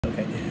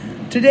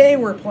Today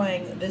we're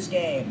playing this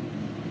game.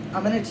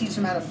 I'm gonna teach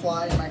him how to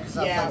fly in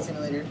Microsoft Yeah. Flight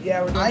Simulator.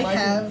 Yeah, we're doing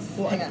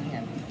Hang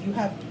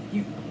on.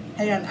 You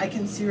I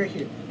can see right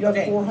here. you have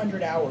Okay.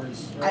 400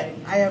 hours, right?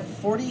 I have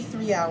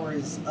 43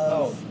 hours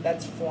Oh, of.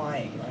 that's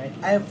flying, right?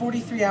 I have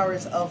 43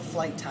 hours of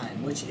flight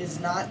time, which is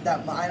not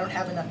that much. I don't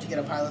have enough to get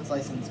a pilot's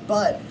license,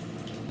 but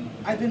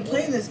I've been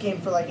playing this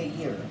game for like a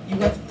year. You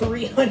have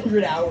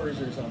 300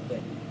 hours or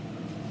something.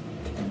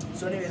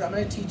 So, anyways, I'm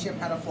gonna teach him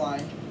how to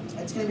fly.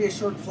 It's gonna be a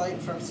short flight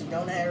from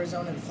Sedona,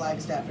 Arizona to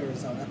Flagstaff,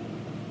 Arizona.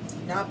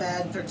 Not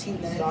bad, 13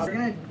 minutes. Stop.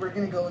 We're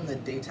gonna go in the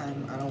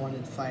daytime. I don't want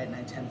to fly at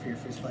night 10 for your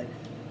first flight.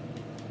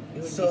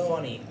 It would So- be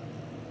funny.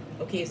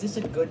 Okay, is this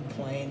a good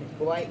plane?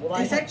 Will I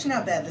It's have, actually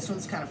not bad. This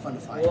one's kind of fun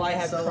to fly. will I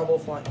have So, trouble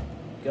flying?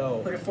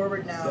 Go. Put it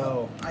forward now.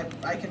 Go.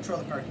 I control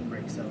the parking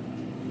brake, so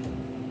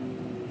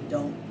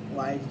don't.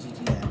 Why did you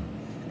do that?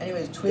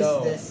 Anyways, twist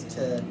Go. this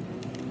to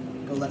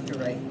go left or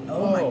right.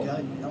 Oh Oh. my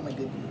god. Oh my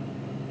god.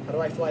 How do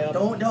I fly up?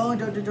 Don't. You don't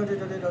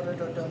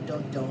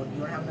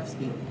have enough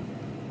speed.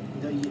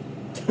 No, you.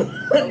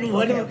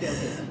 What okay, am- okay.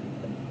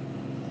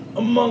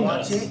 Among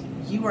Watch Us. it.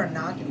 You are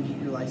not gonna get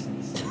your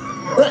license.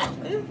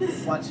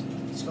 Watch.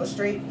 Just go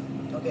straight.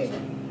 Okay.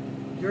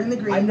 You're in the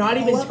green. I'm not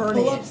even Pull up,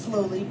 turning Pull up it.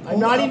 slowly. I'm pull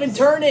not up even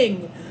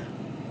turning.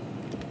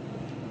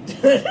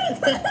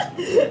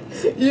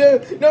 Yeah.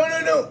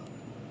 No.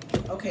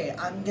 Okay,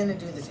 I'm gonna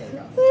do the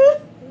takeoff.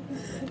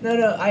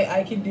 No.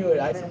 I can do it.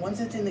 And then once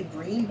it's in the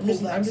green, pull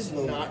back I'm just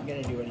slowly. not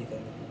gonna do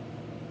anything.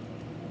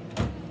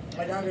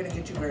 I'm not gonna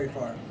get you very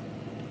far.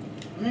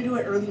 I'm gonna do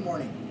it early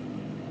morning.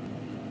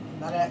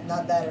 Not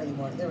that early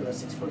morning. There we go,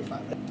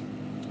 6:45.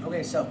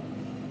 Okay, so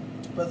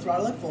put the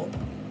throttle at full.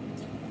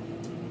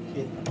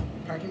 Okay,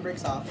 parking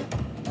brake's off.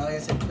 Now, like I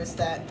said, twist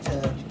that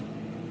to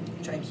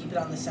try and keep it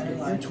on the center You're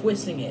line.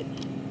 twisting it.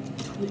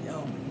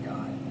 Oh my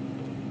god.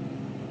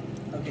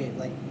 Okay,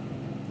 like,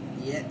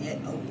 yeah.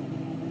 Oh.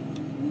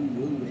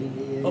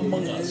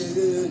 Among Us.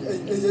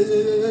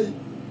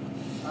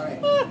 All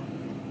right.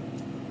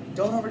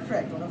 Don't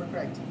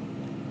overcorrect.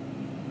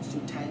 Just do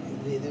tiny.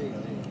 There you go.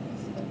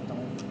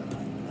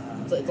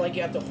 It's like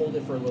you have to hold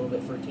it for a little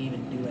bit for it to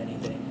even do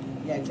anything.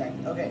 Yeah,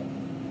 exactly. Okay.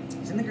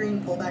 It's in the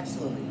green. Pull back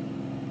slowly.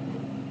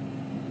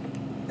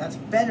 That's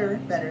better.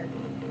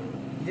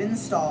 You didn't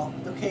stall.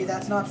 Okay,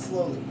 that's not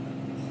slowly.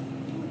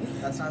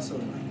 That's not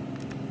slowly, Mike.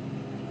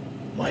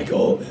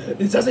 Michael,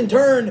 this doesn't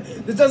turn.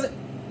 This doesn't.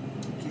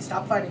 Okay,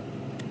 stop fighting.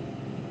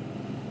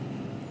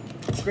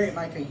 It's great,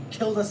 Micah. You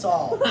killed us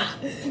all.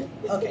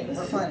 Okay,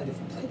 we're flying a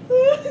different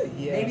plane.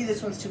 Yeah. Maybe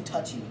this one's too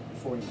touchy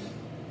for you.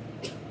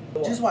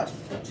 Just watch.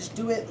 Just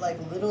do it like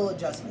little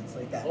adjustments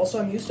like that. Also,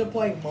 I'm used to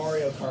playing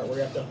Mario Kart where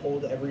you have to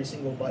hold every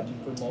single button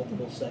for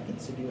multiple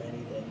seconds to do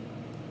anything.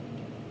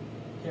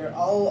 Here,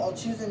 I'll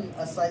choose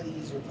a slightly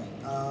easier plane.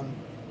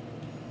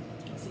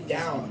 Let's see.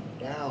 Down.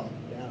 That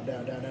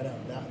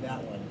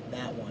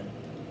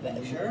one.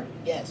 You sure?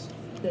 Yes.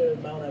 The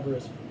Mount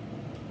Everest.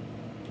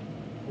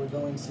 We're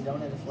going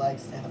Sedona to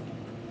Flagstaff.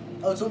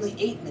 Oh, it's only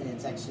 8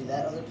 minutes actually.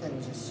 That other plane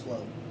was just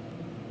slow.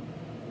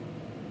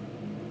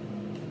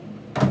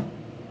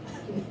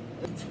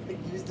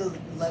 Use the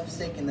left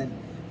stick and then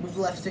move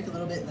the left stick a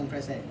little bit and then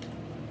press A.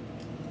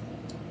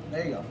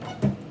 There you go.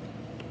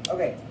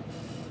 Okay.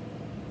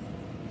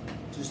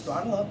 Just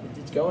throttle up.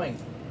 It's going.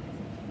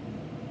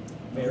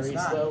 No, it's Very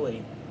not.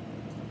 slowly.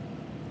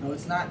 No,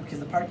 it's not because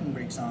the parking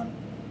brake's on.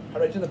 How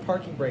do I turn the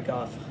parking brake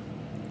off?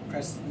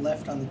 Press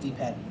left on the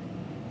D-pad.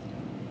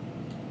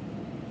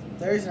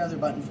 There is another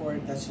button for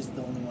it. That's just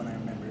the only one I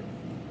remember.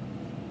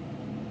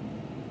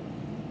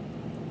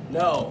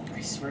 No.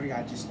 I swear to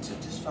God, just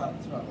throttle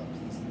up,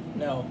 please.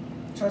 No.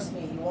 Trust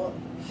me, you won't.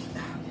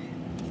 Okay,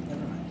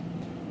 never mind.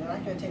 You're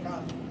not gonna take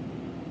off.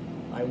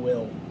 I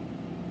will.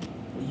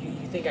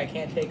 You think I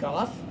can't take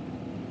off?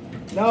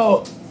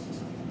 No.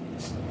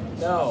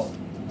 No.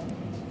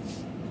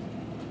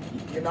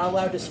 You're not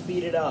allowed to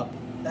speed it up.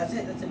 That's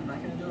it. I'm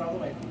not gonna do it all the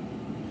way.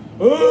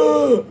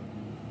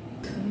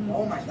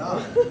 Oh my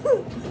God.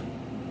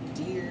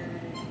 Dear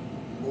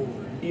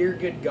Lord. Dear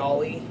good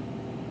golly.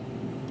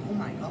 Oh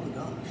my golly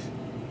gosh.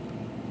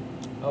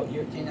 Oh,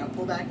 you're Okay, now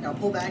pull back. Now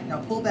pull back.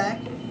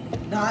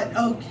 Not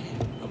okay.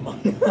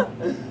 among.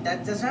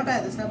 That's not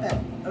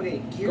bad.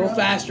 Okay, gear Go up.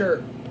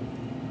 faster.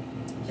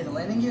 Okay, the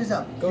landing gear's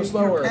up. Go You're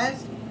slower.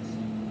 past-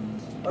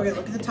 Okay,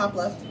 look at the top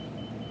left.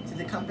 To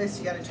the compass,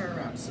 you gotta turn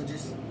around. So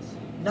just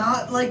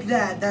not like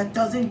that. That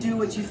doesn't do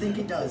what you think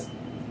it does.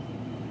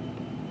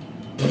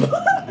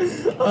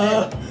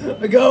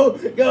 Go.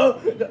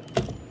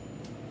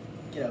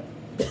 Get up.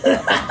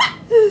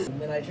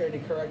 And then I tried to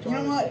correct. You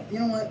know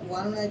what?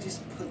 Why don't I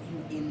just put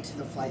you into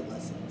the flight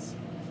lessons?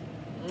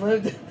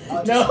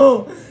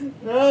 No.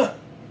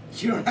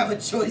 You don't have a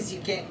choice.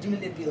 You can't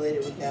manipulate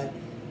it with that.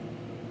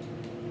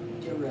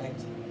 Get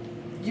wrecked.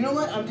 You know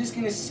what? I'm just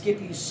gonna skip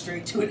you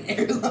straight to an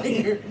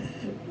airliner.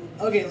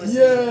 Okay, listen.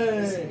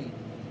 Yay. Listen to me.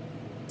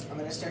 I'm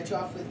gonna start you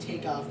off with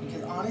takeoff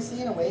because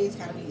honestly, in a way, it's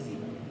kind of easy.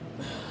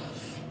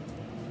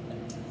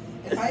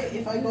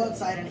 If I go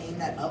outside and aim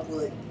that up, will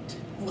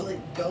it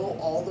go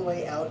all the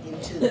way out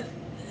into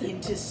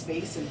into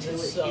space until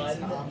it hits Sun.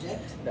 an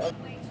object? No.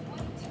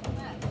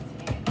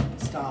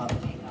 Stop.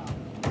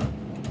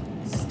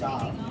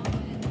 Stop.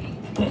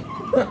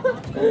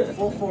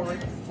 Full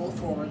forward. Full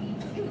forward.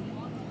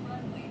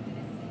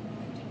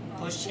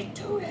 Push it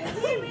to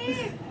the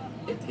limit.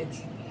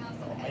 It's.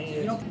 Oh man.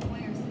 You know,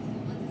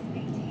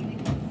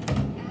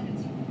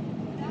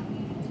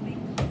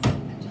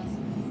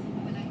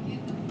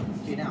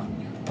 okay, now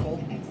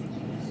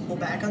pull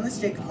back on the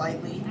stick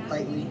lightly.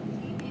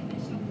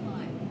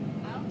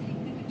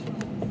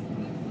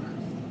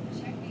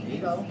 There you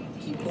go.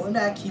 Keep pulling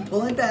back. Keep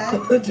pulling back.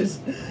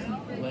 Just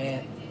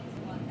land.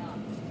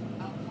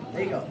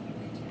 There you go.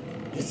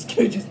 Just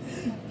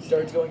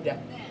starts going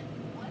down.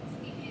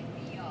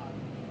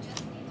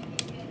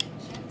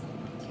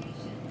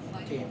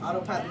 Okay,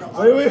 autopilot. No,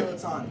 Wait.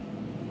 autopilot's on.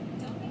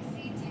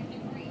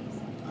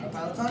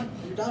 Autopilot's on.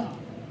 You're done.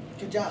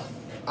 Good job.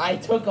 I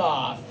took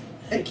off.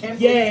 I can't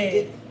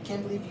Yay.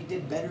 believe you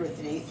did better with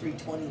an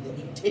A320 than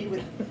you did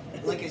with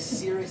like a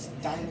Cirrus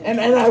Diamond. And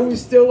I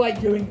was still like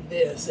doing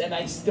this, and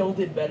I still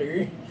did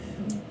better.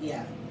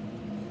 Yeah.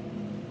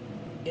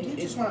 And You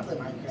just want to play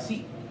Minecraft.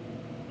 See,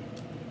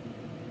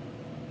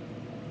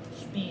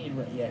 speed,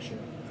 yeah, sure.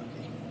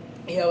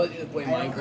 Okay. Yeah, let's play I don't- Minecraft.